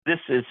This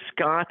is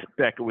Scott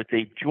Becker with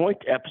a joint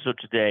episode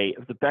today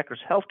of the Becker's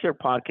Healthcare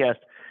Podcast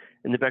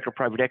and the Becker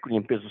Private Equity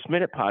and Business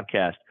Minute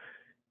Podcast.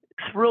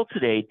 Thrilled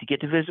today to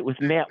get to visit with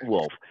Matt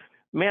Wolf.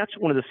 Matt's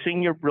one of the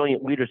senior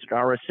brilliant leaders at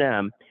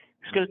RSM.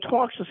 He's going to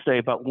talk to us today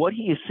about what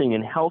he is seeing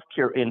in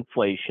healthcare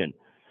inflation.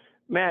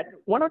 Matt,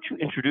 why don't you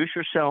introduce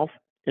yourself,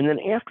 and then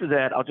after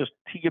that, I'll just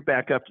tee you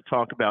back up to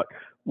talk about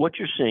what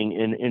you're seeing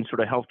in sort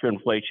of healthcare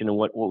inflation and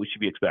what we should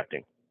be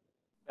expecting.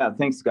 Yeah,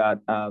 thanks, Scott.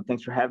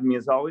 Thanks for having me.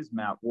 As always,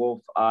 Matt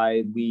Wolf.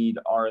 I lead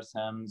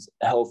RSM's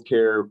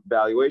healthcare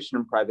valuation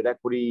and private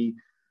equity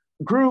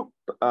group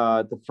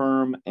at the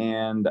firm,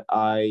 and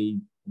I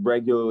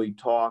regularly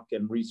talk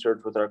and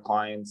research with our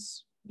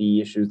clients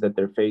the issues that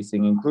they're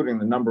facing, including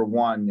the number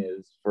one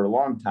is, for a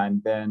long time,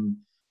 been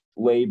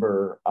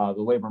labor, the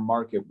labor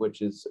market,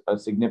 which is a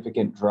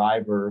significant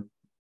driver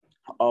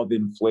of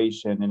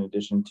inflation in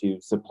addition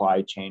to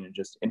supply chain and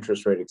just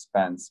interest rate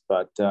expense.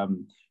 But,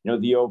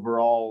 the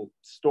overall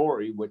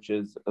story, which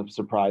is a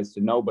surprise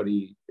to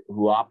nobody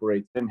who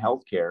operates in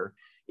healthcare,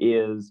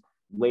 is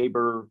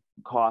labor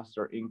costs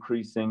are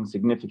increasing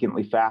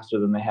significantly faster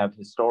than they have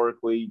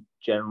historically.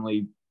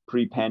 Generally,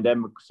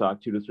 pre-pandemic, saw a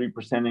 2 to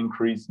 3%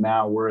 increase.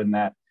 Now we're in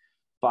that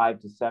 5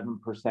 to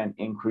 7%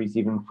 increase,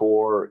 even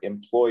for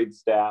employed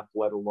staff,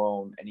 let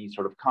alone any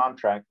sort of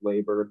contract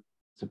labor.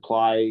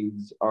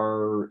 Supplies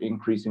are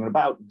increasing at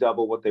about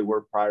double what they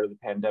were prior to the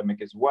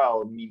pandemic as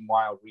well.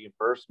 Meanwhile,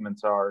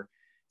 reimbursements are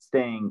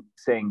staying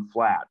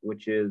flat,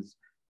 which is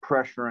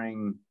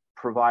pressuring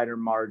provider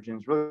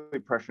margins, really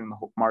pressuring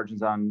the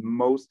margins on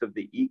most of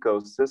the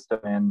ecosystem.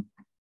 And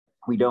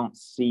we don't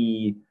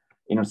see,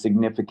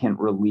 significant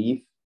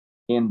relief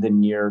in the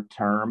near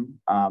term.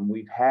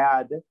 We've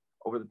had,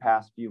 over the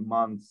past few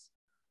months,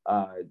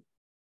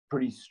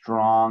 pretty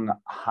strong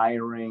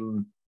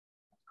hiring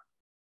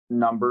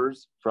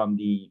numbers from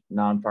the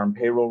non-farm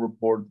payroll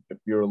report the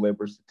Bureau of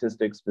Labor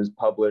Statistics has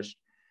published.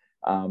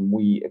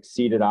 We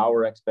exceeded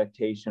our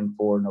expectation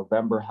for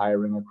November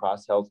hiring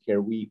across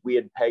healthcare. We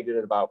had pegged it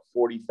at about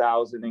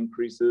 40,000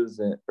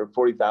 increases or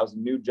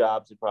 40,000 new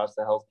jobs across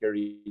the healthcare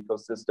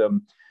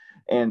ecosystem.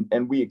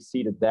 And we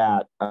exceeded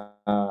that by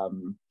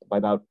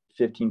about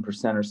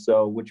 15% or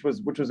so, which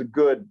was a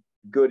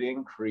good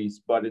increase,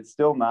 but it's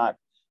still not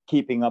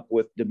keeping up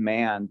with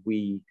demand.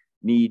 We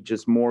need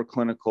just more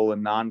clinical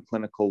and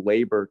non-clinical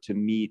labor to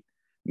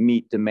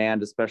meet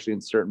demand, especially in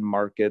certain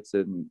markets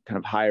and kind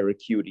of higher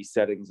acuity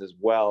settings as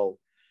well.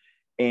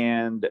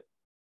 And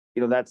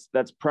that's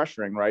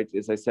pressuring, right?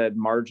 As I said,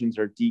 margins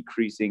are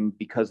decreasing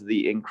because of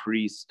the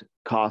increased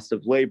cost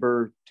of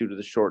labor due to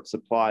the short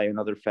supply and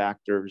other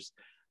factors.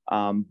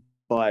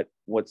 But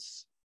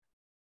what's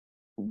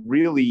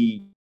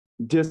really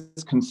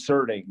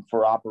disconcerting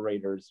for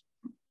operators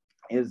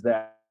is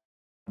that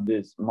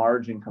this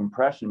margin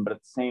compression, but at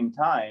the same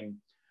time,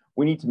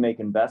 we need to make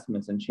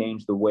investments and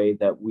change the way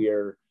that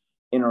we're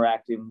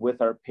interacting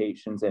with our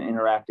patients and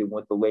interacting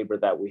with the labor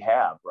that we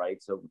have,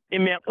 right? So, hey,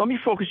 Matt, let me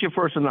focus you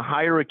first on the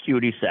higher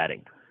acuity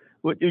setting.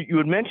 You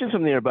had mentioned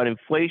something there about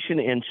inflation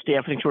and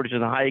staffing shortages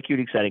in the high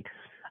acuity setting.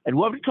 I'd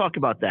love to talk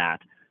about that.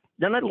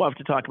 Then I'd love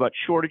to talk about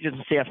shortages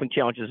and staffing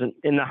challenges. And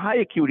in the high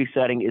acuity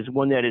setting is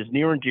one that is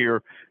near and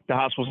dear to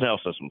hospitals and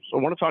health systems. So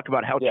I want to talk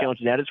about how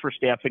challenging that is for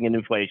staffing and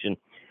inflation.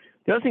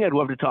 The other thing I'd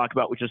love to talk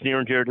about, which is near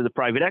and dear to the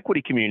private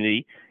equity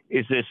community,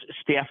 is this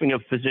staffing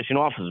of physician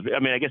offices. I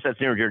mean, I guess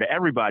that's near and dear to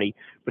everybody,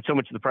 but so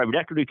much of the private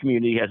equity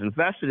community has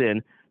invested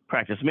in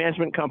practice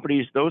management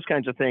companies, those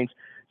kinds of things.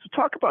 So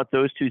talk about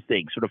those two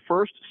things. Sort of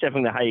first,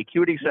 staffing the high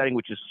acuity setting,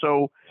 which is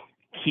so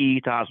key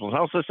to hospitals and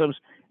health systems,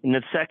 and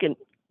then second,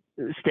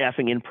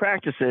 staffing in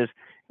practices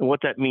and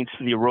what that means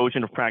for the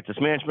erosion of practice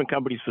management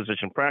companies,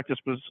 physician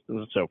practices,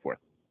 and so forth.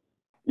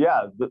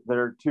 Yeah,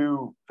 there are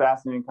two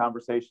fascinating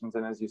conversations,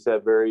 and as you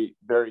said, very,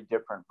 very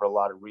different for a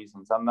lot of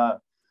reasons. On the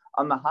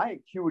high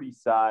acuity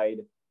side,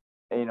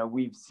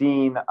 we've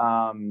seen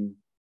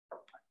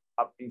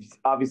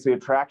obviously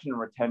attraction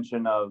and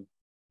retention of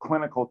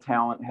clinical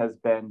talent has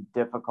been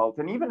difficult,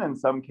 and even in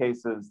some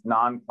cases,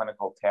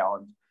 non-clinical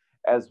talent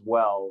as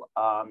well.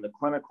 On the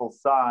clinical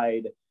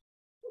side,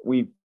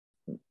 we've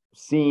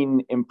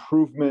seen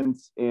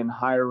improvements in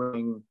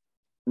hiring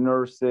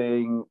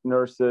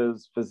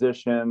nurses,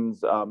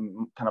 physicians,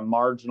 kind of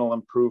marginal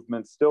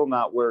improvements, still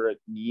not where it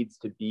needs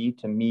to be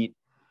to meet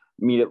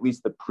at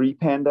least the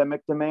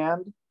pre-pandemic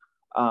demand.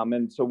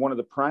 And so one of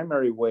the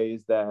primary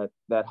ways that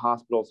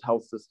hospitals,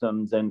 health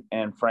systems,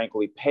 and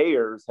frankly,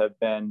 payers have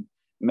been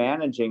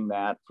managing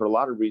that for a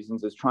lot of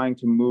reasons is trying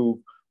to move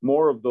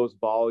more of those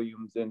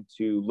volumes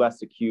into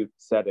less acute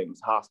settings,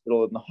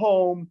 hospital in the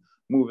home,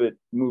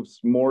 moves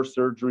more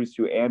surgeries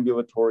to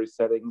ambulatory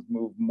settings,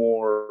 move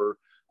more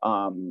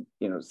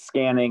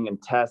scanning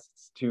and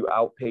tests to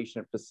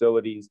outpatient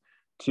facilities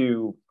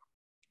to,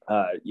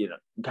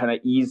 kind of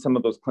ease some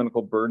of those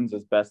clinical burdens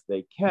as best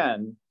they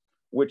can,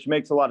 which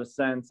makes a lot of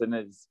sense. And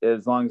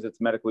as long as it's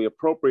medically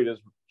appropriate, is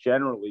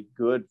generally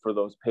good for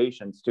those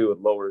patients too. It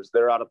lowers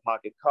their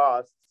out-of-pocket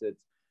costs. It's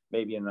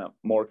maybe in a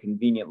more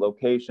convenient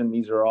location.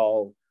 These are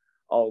all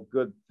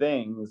good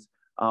things.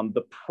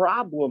 The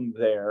problem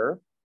there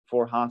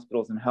for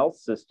hospitals and health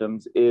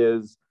systems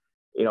is,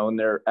 in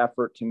their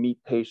effort to meet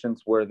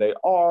patients where they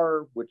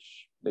are,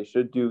 which they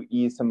should do,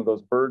 ease some of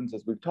those burdens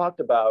as we've talked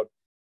about,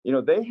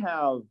 they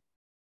have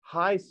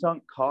high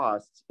sunk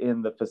costs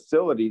in the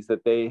facilities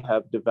that they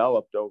have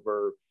developed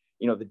over,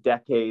 the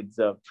decades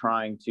of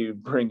trying to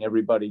bring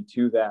everybody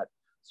to that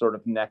sort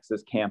of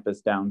Nexus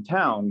campus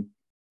downtown.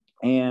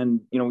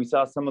 And, we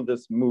saw some of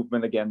this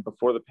movement again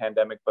before the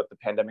pandemic, but the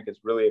pandemic has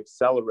really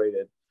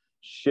accelerated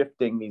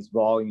shifting these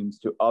volumes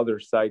to other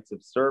sites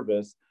of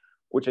service,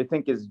 which I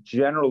think is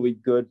generally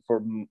good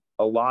for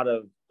a lot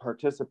of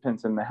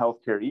participants in the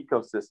healthcare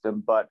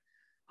ecosystem. But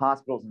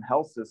hospitals and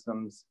health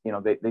systems,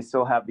 they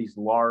still have these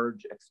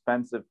large,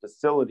 expensive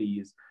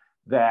facilities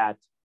that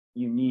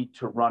you need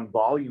to run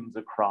volumes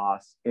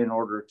across in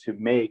order to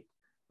make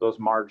those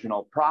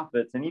marginal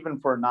profits. And even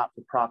for a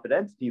not-for-profit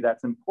entity,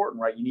 that's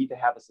important, right? You need to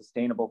have a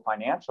sustainable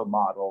financial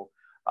model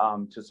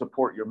to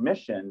support your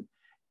mission.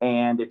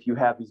 And if you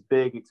have these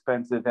big,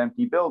 expensive,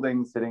 empty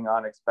buildings sitting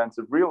on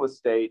expensive real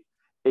estate,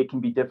 it can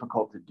be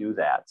difficult to do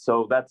that.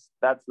 So that's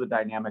the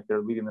dynamic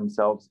they're leading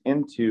themselves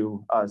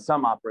into.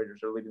 Some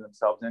operators are leading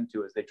themselves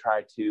into as they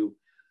try to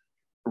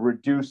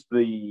reduce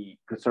the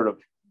sort of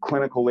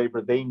clinical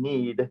labor they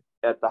need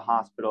at the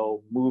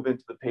hospital, move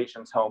into the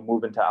patient's home,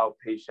 move into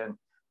outpatient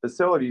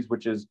facilities,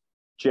 which is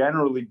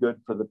generally good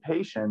for the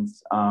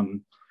patients.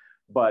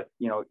 But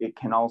it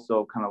can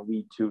also kind of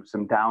lead to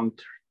some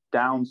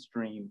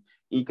downstream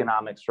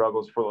economic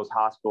struggles for those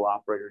hospital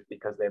operators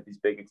because they have these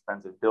big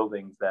expensive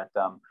buildings that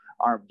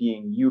aren't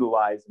being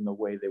utilized in the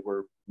way they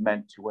were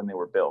meant to when they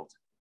were built.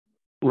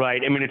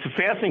 Right. I mean, it's a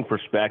fascinating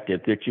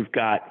perspective that you've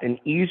got an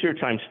easier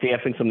time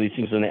staffing some of these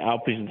things on the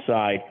outpatient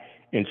side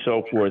and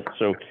so forth.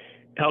 So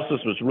health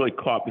system was really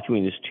caught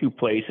between these two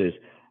places: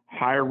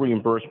 higher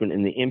reimbursement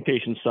in the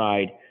inpatient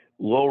side,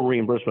 lower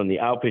reimbursement on the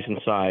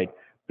outpatient side,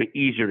 but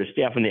easier to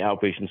staff on the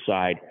outpatient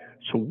side.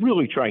 So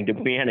really trying to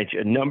manage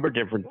a number of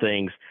different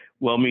things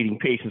while meeting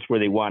patients where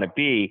they want to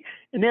be.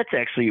 And that's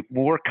actually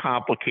more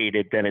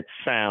complicated than it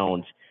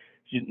sounds,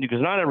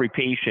 because not every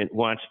patient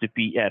wants to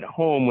be at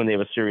home when they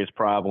have a serious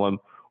problem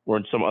or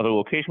in some other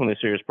location when they have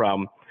a serious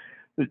problem.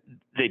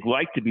 They'd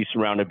like to be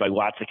surrounded by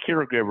lots of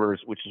caregivers,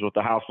 which is what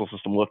the hospital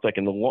system looked like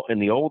in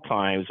the old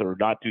times, or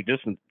not too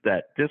distant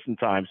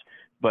times.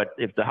 But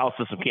if the health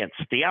system can't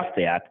staff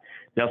that,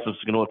 the health system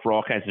is going to look for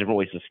all kinds of different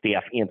ways to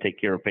staff and take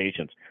care of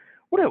patients.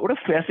 What a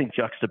fascinating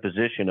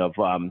juxtaposition of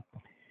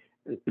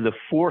the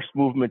forced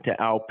movement to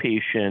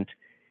outpatient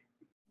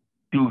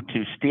due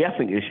to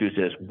staffing issues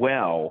as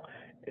well,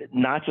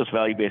 not just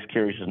value-based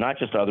care issues, not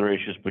just other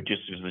issues, but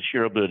just the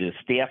sheer ability to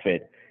staff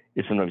it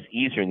is sometimes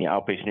easier in the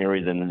outpatient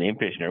area than in the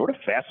inpatient area. What a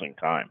fascinating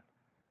time.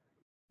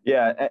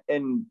 Yeah,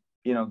 and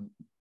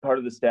part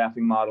of the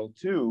staffing model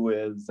too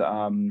is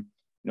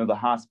the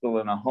hospital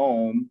in a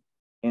home,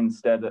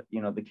 instead of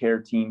the care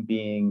team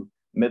being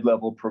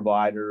mid-level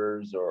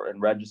providers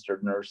and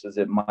registered nurses,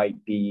 it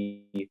might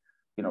be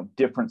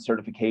different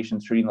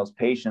certifications treating those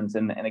patients.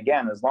 And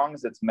again, as long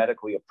as it's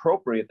medically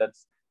appropriate,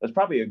 that's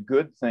probably a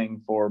good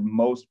thing for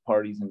most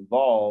parties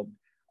involved.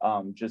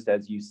 Just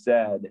as you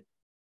said,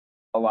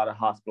 a lot of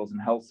hospitals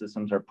and health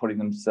systems are putting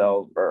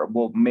themselves, or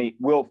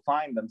will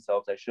find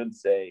themselves, I should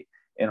say,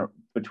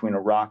 between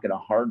a rock and a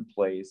hard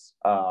place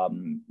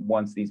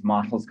once these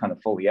models kind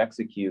of fully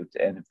execute.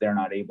 And if they're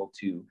not able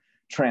to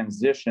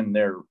transition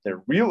their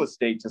real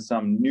estate to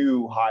some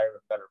new,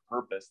 higher, better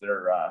purpose,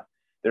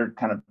 they're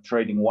kind of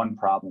trading one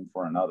problem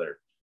for another.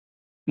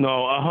 No,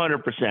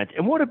 100%.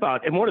 And one of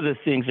the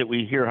things that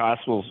we hear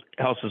hospitals,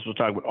 health systems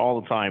talk about all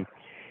the time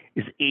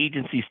is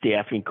agency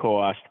staffing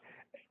cost.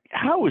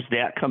 How is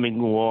that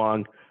coming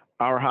along?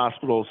 Our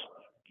hospitals,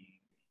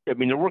 I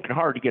mean, they're working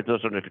hard to get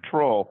those under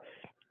control.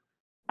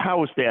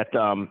 How is that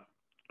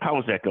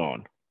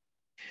going?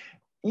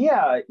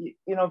 Yeah,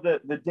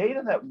 the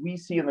data that we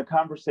see in the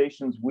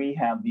conversations we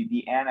have,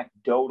 the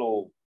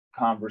anecdotal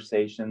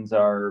conversations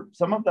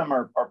some of them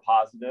are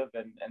positive,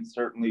 and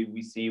certainly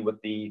we see with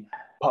the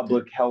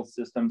public health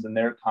systems and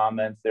their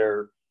comments,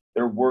 they're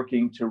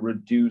working to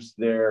reduce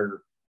their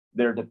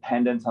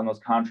dependence on those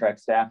contract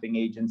staffing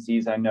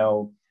agencies. I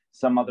know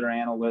some other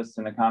analysts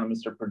and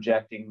economists are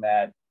projecting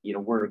that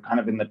we're kind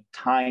of in the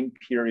time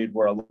period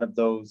where a lot of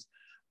those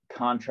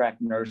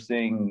contract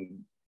nursing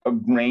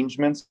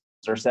arrangements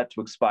are set to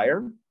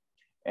expire.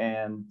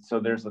 And so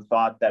there's a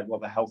thought that,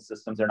 well, the health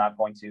systems are not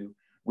going to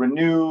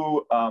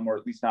renew, or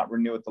at least not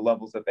renew at the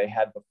levels that they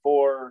had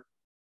before.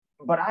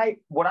 But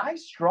what I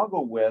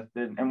struggle with,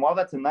 and while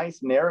that's a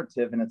nice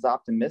narrative and it's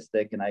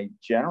optimistic, and I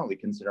generally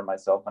consider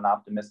myself an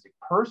optimistic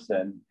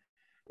person,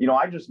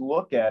 I just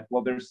look at,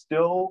 well, there's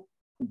still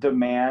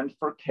demand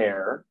for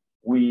care.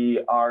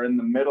 We are in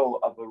the middle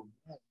of a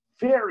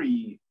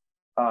very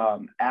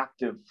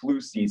active flu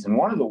season,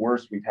 one of the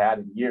worst we've had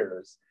in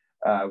years.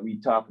 We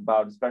talk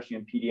about, especially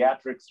in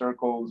pediatric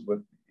circles,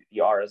 with the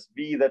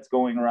RSV that's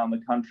going around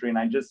the country. And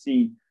I just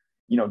see,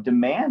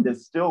 demand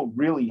is still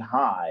really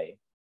high.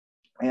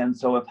 And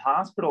so if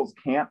hospitals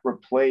can't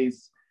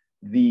replace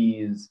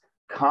these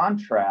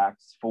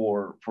contracts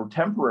for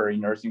temporary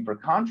nursing, for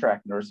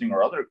contract nursing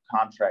or other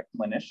contract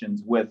clinicians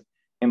with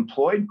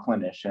employed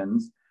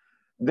clinicians,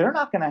 they're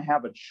not going to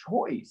have a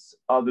choice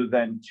other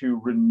than to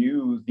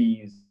renew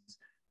these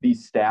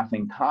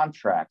staffing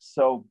contracts.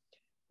 So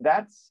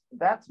that's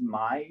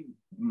my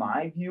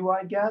view,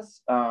 I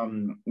guess.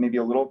 Maybe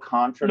a little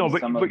contra to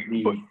some of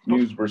the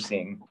news we're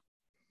seeing.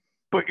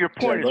 But your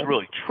point is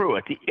really true.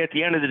 At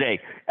the end of the day,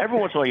 every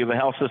once in a while you have a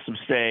health system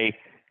say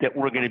that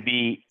we're going to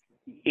be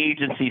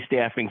agency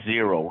staffing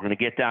zero. We're going to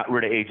get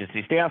rid of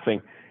agency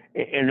staffing.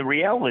 And the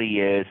reality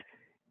is,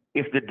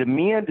 if the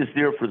demand is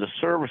there for the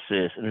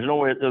services and there's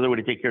no other way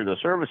to take care of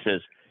those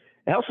services,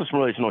 the health system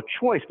really has no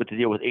choice but to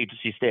deal with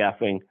agency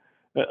staffing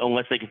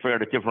unless they can figure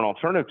out a different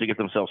alternative to get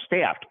themselves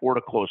staffed or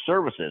to close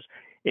services.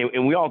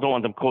 And we all don't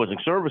want them closing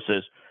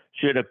services.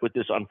 Should end up with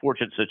this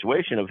unfortunate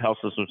situation of health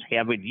systems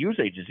having to use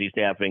agency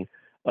staffing,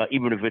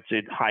 even if it's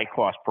at high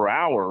cost per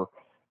hour,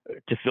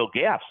 to fill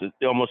gaps. As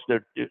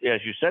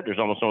you said, there's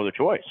almost no other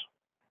choice.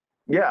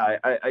 Yeah,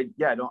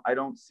 I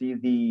don't see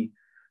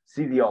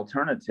the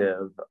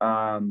alternative.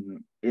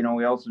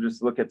 We also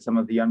just look at some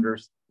of the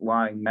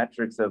underlying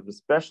metrics of,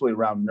 especially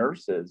around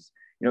nurses.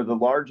 The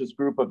largest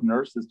group of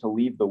nurses to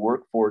leave the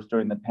workforce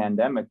during the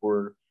pandemic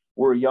were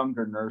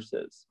younger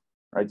nurses,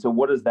 right? So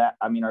what is that?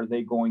 I mean, are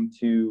they going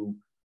to,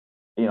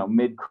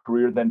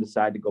 mid-career then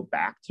decide to go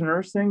back to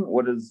nursing?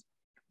 What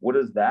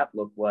does that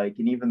look like?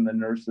 And even the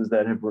nurses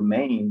that have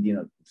remained,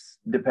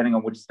 depending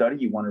on which study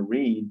you want to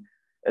read,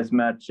 as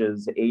much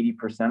as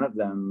 80% of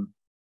them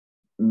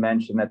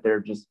mention that they're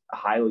just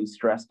highly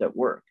stressed at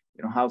work.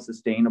 How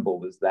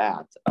sustainable is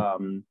that?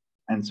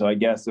 And so I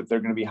guess if they're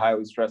going to be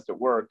highly stressed at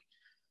work,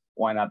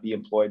 why not be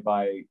employed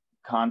by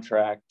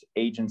contract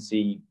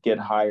agency, get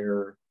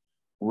higher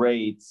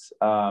rates?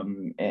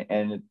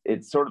 And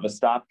it's sort of a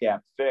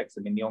stopgap fix.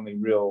 I mean,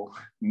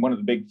 one of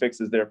the big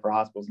fixes there for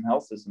hospitals and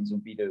health systems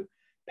would be to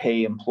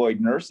pay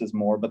employed nurses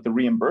more, but the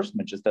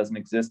reimbursement just doesn't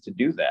exist to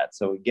do that.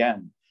 So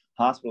again,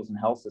 hospitals and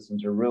health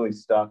systems are really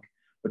stuck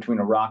between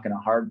a rock and a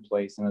hard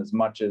place. And as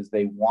much as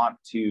they want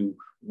to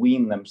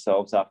wean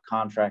themselves off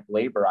contract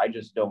labor, I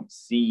just don't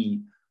see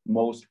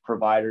most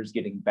providers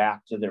getting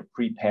back to their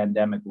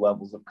pre-pandemic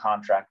levels of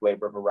contract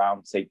labor of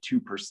around, say,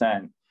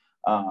 2%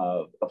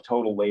 of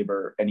total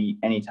labor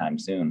anytime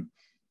soon.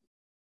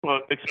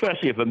 Well,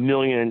 especially if 1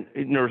 million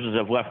nurses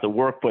have left the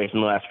workplace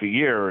in the last few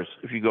years.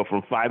 If you go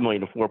from 5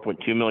 million to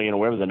 4.2 million, or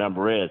whatever the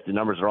number is, the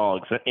numbers are all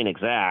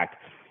inexact,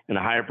 and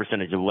a higher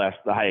percentage have left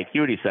the high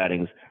acuity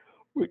settings.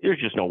 There's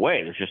just no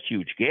way. There's just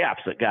huge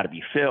gaps that got to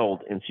be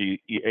filled. And so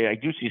I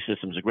do see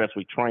systems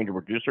aggressively trying to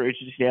reduce their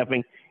agency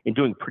staffing and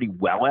doing pretty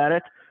well at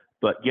it,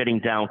 but getting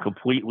down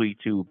completely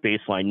to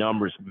baseline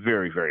numbers,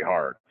 very, very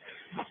hard.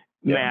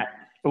 Yeah. Matt,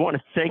 I want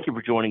to thank you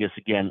for joining us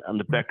again on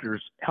the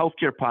Becker's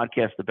Healthcare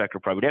Podcast, the Becker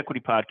Private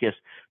Equity Podcast,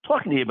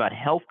 talking to you about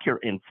healthcare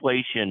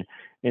inflation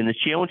and the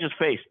challenges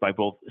faced by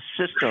both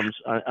systems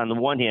on the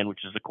one hand,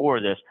 which is the core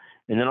of this,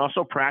 and then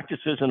also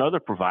practices and other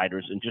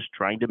providers and just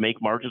trying to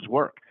make margins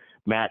work.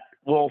 Matt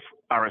Wolf,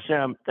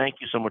 RSM, thank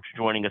you so much for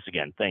joining us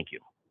again. Thank you.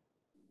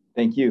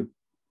 Thank you.